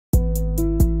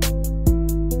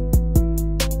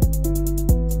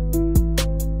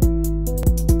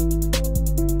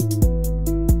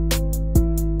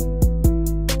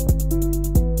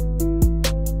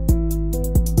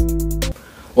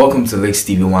Welcome to Lakes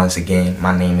TV once again.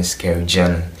 My name is Sherif,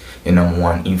 your number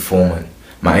one informant.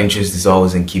 My interest is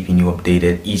always in keeping you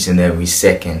updated each and every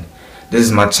second. This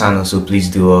is my channel, so please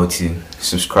do all to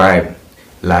subscribe,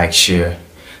 like, share,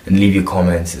 and leave your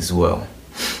comments as well.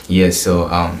 So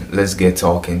let's get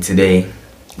talking. Today,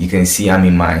 you can see I'm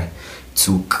in my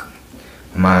toque,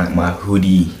 my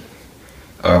hoodie,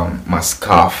 my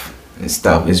scarf and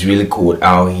stuff. It's really cold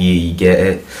out here, you get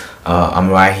it. I'm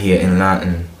right here in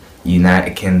London,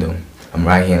 United Kingdom. I'm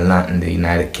right here in London, the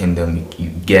United Kingdom. You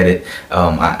get it.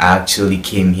 I actually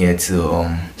came here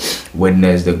to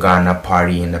witness the Ghana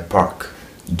party in the park.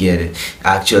 You get it.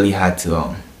 I actually had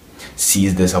to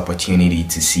seize this opportunity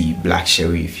to see Black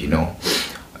Sherif. You know,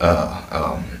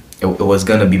 it was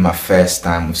gonna be my first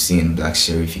time of seeing Black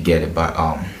Sherif. You get it, but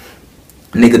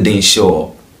nigga didn't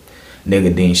show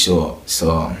up.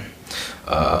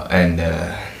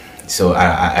 So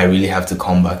I really have to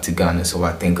come back to Ghana. So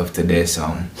I think after this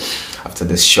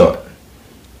shot,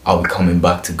 I'll be coming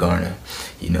back to Ghana,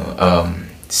 you know.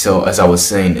 So as I was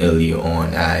saying earlier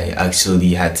on, I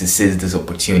actually had to seize this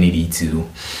opportunity to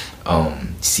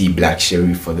see Black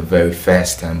Sherif for the very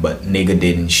first time, but nigga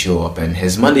didn't show up, and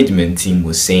his management team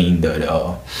was saying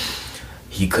that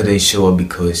he couldn't show up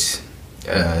because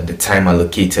the time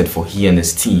allocated for he and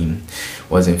his team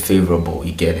wasn't favorable.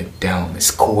 You get it. Damn,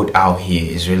 it's cold out here.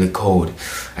 It's really cold.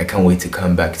 I can't wait to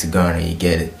come back to Ghana. You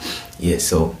get it. Yeah,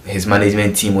 so his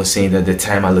management team was saying that the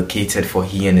time allocated for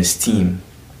he and his team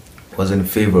wasn't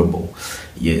favorable.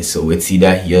 Yeah, so it's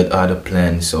either he had other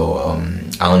plans, so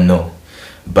I don't know.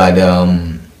 But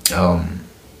an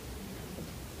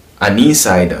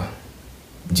insider,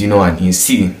 do you know an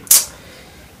insider?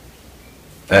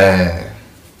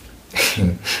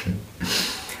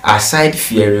 Aside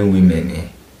fearing women,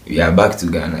 we are back to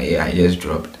Ghana. Yeah, I just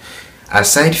dropped.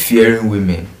 Aside fearing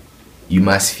women, you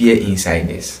must fear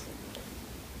insiders.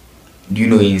 Do you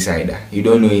know insider? You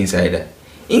don't know insider?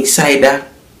 Insider,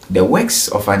 the works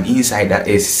of an insider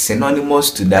is synonymous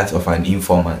to that of an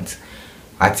informant.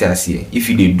 If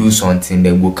you do something,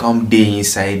 they will come there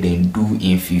inside and do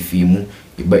in fifimu,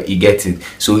 but you get it.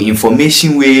 So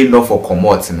information way not for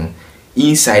commot, no.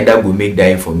 Insider will make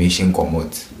that information come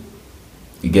out.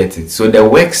 You get it. So the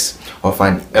works of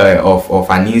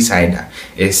an insider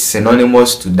is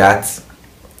synonymous to that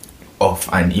of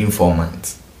an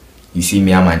informant. You see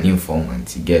me, I'm an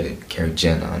informant. You get it.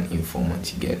 Kerjen, an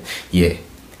informant. You get it. Yeah.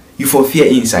 You for fear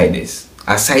insiders.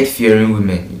 Aside fearing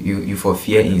women, you for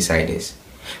fear insiders.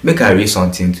 Make I read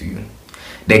something to you.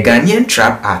 The Ghanaian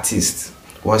trap artist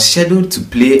was scheduled to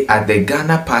play at the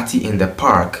Ghana party in the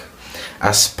park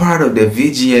as part of the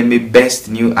VGMA Best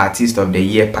New Artist of the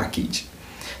Year package.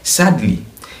 Sadly,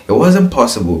 it wasn't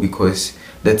possible because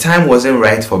the time wasn't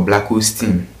right for Blacko's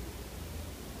team.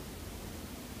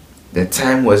 The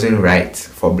time wasn't right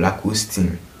for Blacko's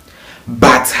team.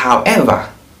 But however,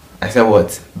 I said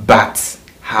what? But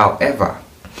however,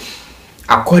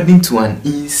 according to an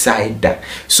insider,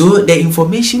 so the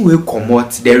information will come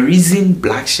out. The reason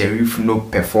Black Sherif no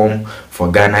perform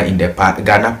for Ghana in the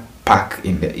Ghana park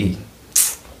in the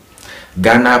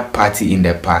Ghana party in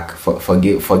the park.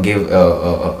 Forgive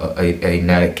a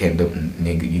United Kingdom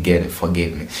nigga, you get it.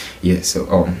 Forgive me. Yeah.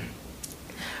 So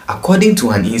according to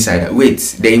an insider, wait,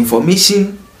 the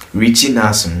information reaching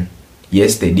us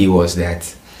yesterday was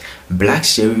that Black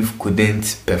Sherif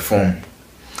couldn't perform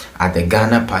at the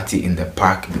Ghana party in the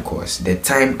park because the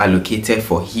time allocated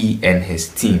for he and his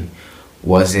team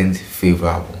wasn't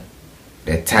favorable.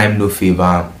 The time no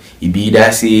favor. He be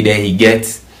either say that he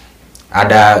gets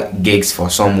other gigs for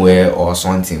somewhere or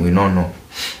something, we don't know.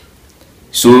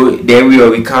 So then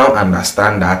we can't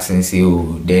understand that and say,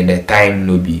 oh, then the time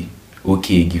no be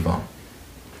okay given.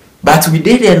 But we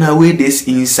did in a way this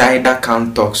insider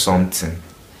can't talk something.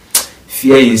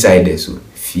 Fear insiders.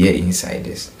 Fear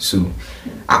insiders. So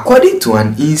according to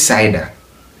an insider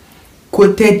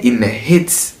quoted in the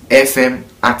Hits FM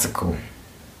article,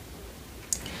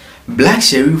 Black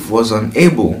Sherif was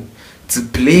unable to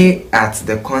play at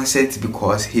the concert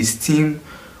because his team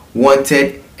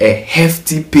wanted a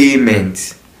hefty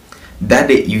payment that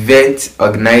the event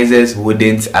organizers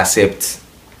wouldn't accept.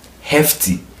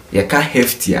 Hefty, yaka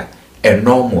heftier,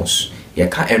 enormous,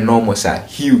 yaka enormous are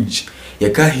huge,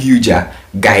 yaka huge are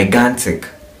gigantic,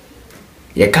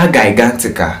 yaka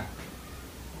gigantica.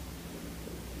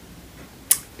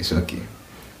 It's okay.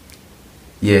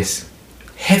 Yes,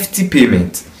 hefty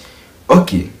payment.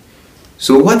 Okay.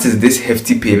 So what is this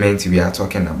hefty payment we are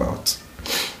talking about?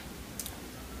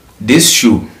 This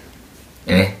show,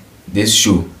 it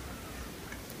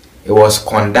was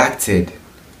conducted,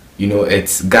 you know,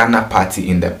 it's Ghana party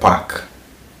in the park,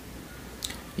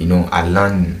 you know, at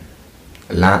London,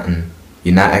 Latin,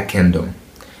 United Kingdom.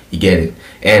 You get it?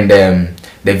 And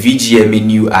the VGMA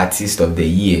New Artist of the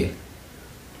Year,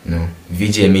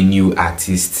 VGMA New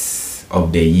Artists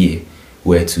of the Year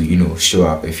were to, show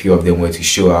up. A few of them were to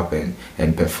show up and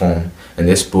perform in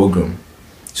this program.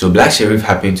 So Black Sherif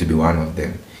happened to be one of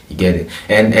them. You get it?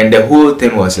 And the whole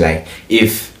thing was like,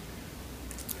 if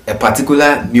a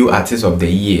particular new artist of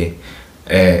the year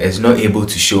is not able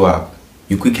to show up,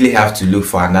 you quickly have to look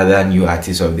for another new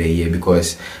artist of the year,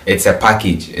 because it's a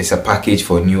package. It's a package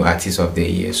for new artists of the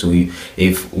year. So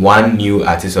if one new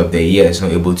artist of the year is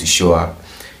not able to show up,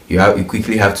 you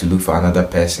quickly have to look for another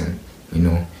person,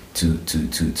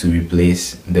 to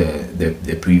replace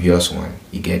the previous one.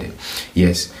 You get it?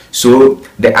 Yes. So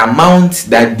the amount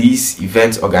that these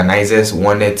event organizers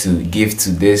wanted to give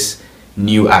to this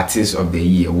new artist of the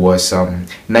year was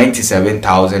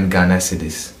 97,000 Ghana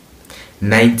cedis.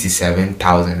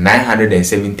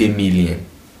 97,970 million.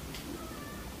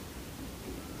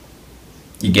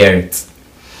 You get it?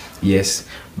 Yes.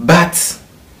 But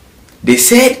they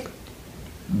said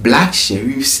Black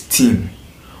Sherif's team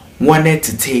wanted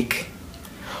to take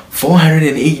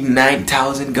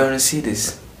 489,000 Ghana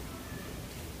cedis.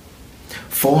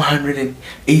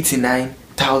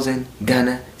 489,000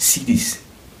 Ghana cedis.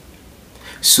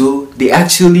 So they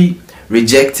actually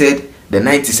rejected the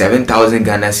 97,000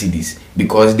 Ghana cedis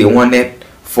because they wanted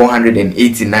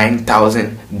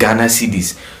 489,000 Ghana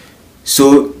cedis.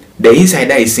 So the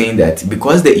insider is saying that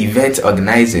because the event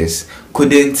organizers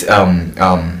couldn't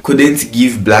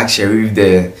give Black Sherif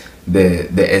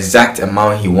the exact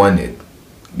amount he wanted,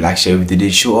 Black Sherif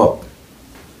didn't show up.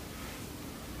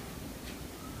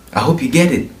 I hope you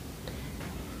get it.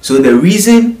 So the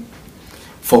reason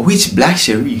for which Black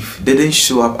Sherif didn't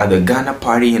show up at the Ghana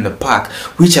party in the park,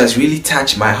 which has really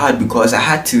touched my heart, because I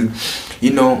had to,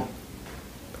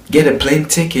 get a plane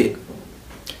ticket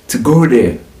to go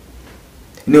there,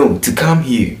 to come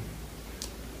here.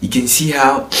 You can see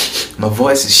how my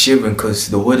voice is shivering because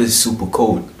the weather is super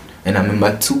cold, and I'm in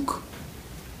my toque,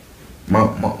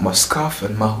 my scarf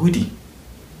and my hoodie.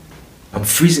 I'm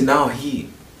freezing out here,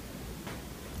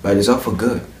 but it's all for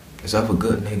good. It's all for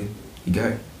good, nigga. You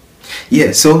got it?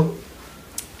 Yeah, so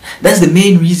that's the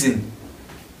main reason.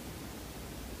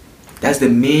 That's the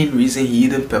main reason he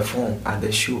didn't perform at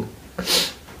the show,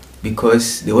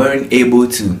 because they weren't able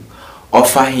to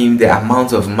offer him the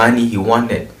amount of money he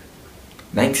wanted.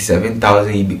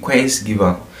 97,000, he bequests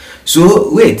given.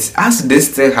 So wait, as this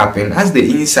thing happened, as the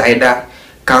insider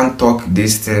can't talk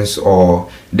these things, or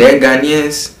the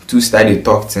Ghanaians to study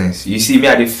talk things. You see me,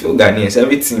 I feel Ghanaians,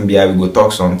 everything be we go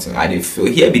talk something. I feel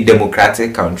here be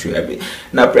democratic country.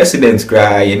 Now presidents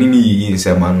cry,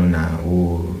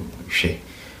 oh shit.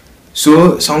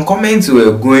 So some comments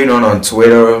were going on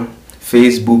Twitter,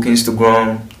 Facebook,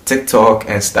 Instagram, TikTok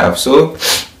and stuff. So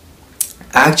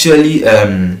I actually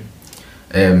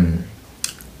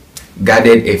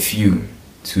gathered a few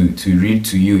to read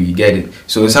to you. You get it?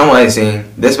 So someone is saying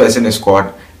this person is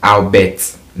called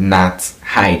Albert Nat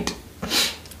Hyde.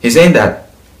 He's saying that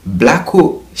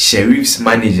Blacko Sherif's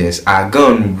managers are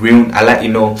gone ruin. I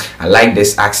like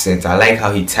this accent. I like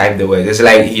how he typed the words. It's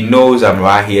like he knows I'm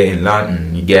right here in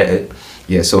London. You get it?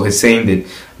 Yeah. So he's saying that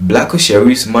Blacko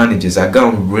Sherif's managers are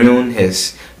gonna ruin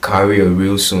his career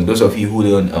real soon. Those of you who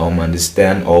don't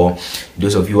understand, or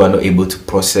those of you who are not able to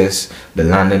process the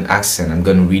London accent, I'm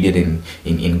gonna read it in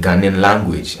Ghanaian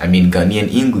language. I mean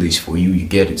Ghanaian English for you. You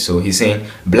get it? So he's saying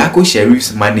Blacko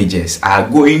Sherif's managers are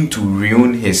going to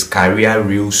ruin his career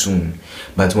real soon.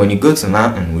 But when you go to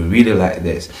London, we read it like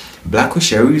this: Blacko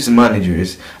Sherif's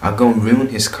managers are going to ruin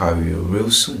his career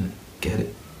real soon. Get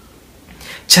it?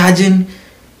 Charging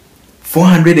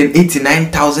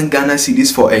 489,000 Ghana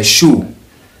cedis for a show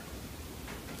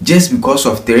just because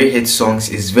of 3 hit songs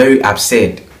is very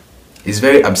absurd. It's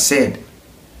very absurd.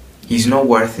 He's not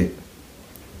worth it.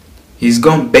 He's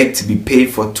gone beg to be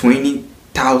paid for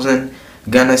 20,000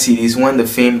 Ghana cedis when the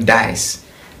fame dies.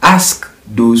 Ask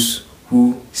those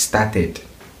who started.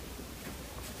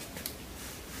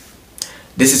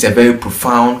 This is a very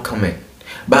profound comment.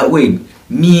 But wait,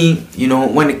 me,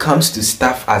 when it comes to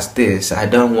stuff as this, I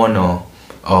don't want to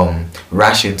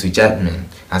rush into judgment.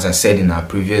 As I said in our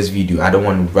previous video, I don't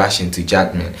want to rush into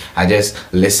judgment. I just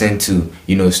listen to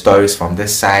stories from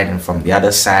this side and from the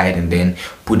other side, and then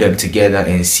put them together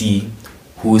and see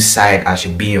whose side I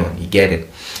should be on. You get it?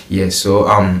 Yeah. So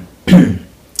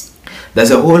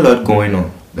there's a whole lot going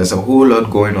on. There's a whole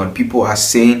lot going on. People are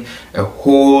saying a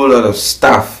whole lot of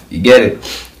stuff. You get it?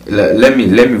 Let me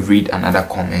read another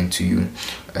comment to you.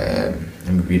 Let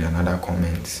me read another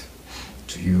comment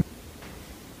to you.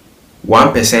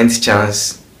 1%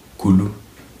 chance Kulu.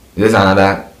 There's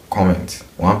another comment.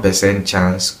 1%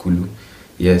 chance Kulu.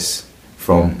 Yes.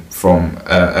 From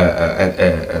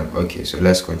okay, so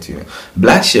let's continue.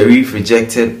 Black Sherif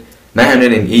rejected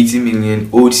 980 million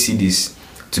old CDs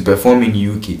to perform in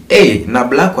UK. Hey, na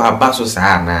Black wa baso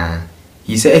sana.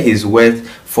 He said he's worth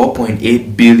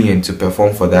 4.8 billion to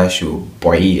perform for that show.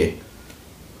 Boy,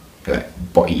 like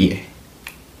boy.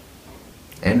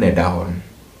 And that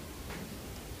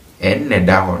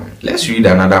one. Let's read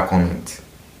another comment.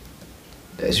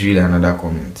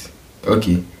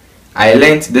 Okay. I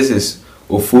learned, this is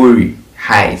Ofori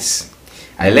Highs.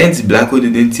 I learned Blacko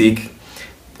didn't take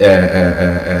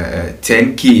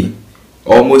 10k,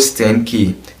 almost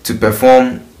 10k to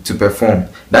perform.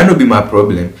 That would be my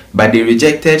problem. But they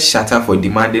rejected Shatta for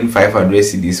demanding 500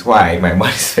 CDs. Why? My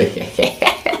man is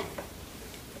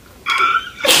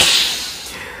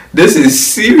This is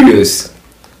serious.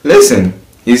 Listen,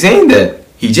 he's saying that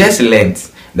he just learned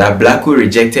that Blacko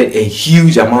rejected a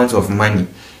huge amount of money.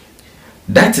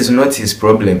 That is not his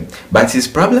problem. But his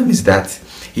problem is that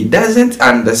he doesn't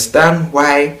understand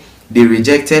why they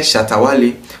rejected Shatta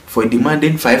Wale for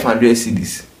demanding 500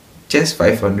 CDs. Just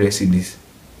 500 CDs.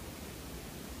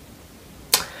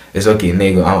 It's okay,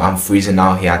 Nego. I'm freezing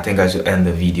out here. I think I should end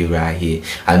the video right here.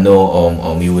 I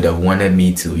know you would have wanted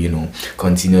me to, you know,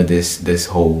 continue this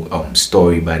whole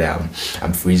story, but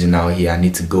I'm freezing out here. I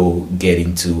need to go get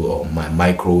into my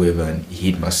microwave and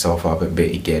heat myself up a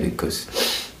bit. You get it? Because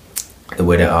the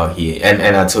weather out here,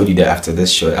 and I told you that after this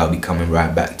shot I'll be coming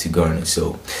right back to Ghana.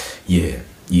 So yeah,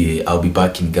 I'll be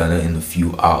back in Ghana in a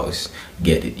few hours.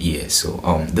 Get it? Yeah. So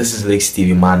this is Lex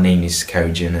TV. My name is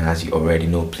Karijan, and as you already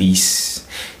know, please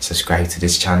subscribe to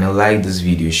this channel, like this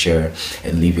video, share,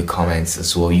 and leave your comments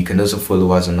as well. You can also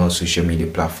follow us on all social media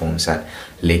platforms at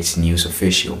Lex News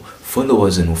Official. Follow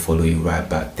us and we'll follow you right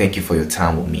back. Thank you for your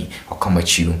time with me. I'll come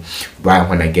at you right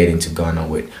when I get into Ghana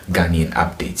with Ghanaian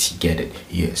updates. You get it?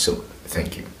 Yeah. So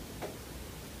thank you.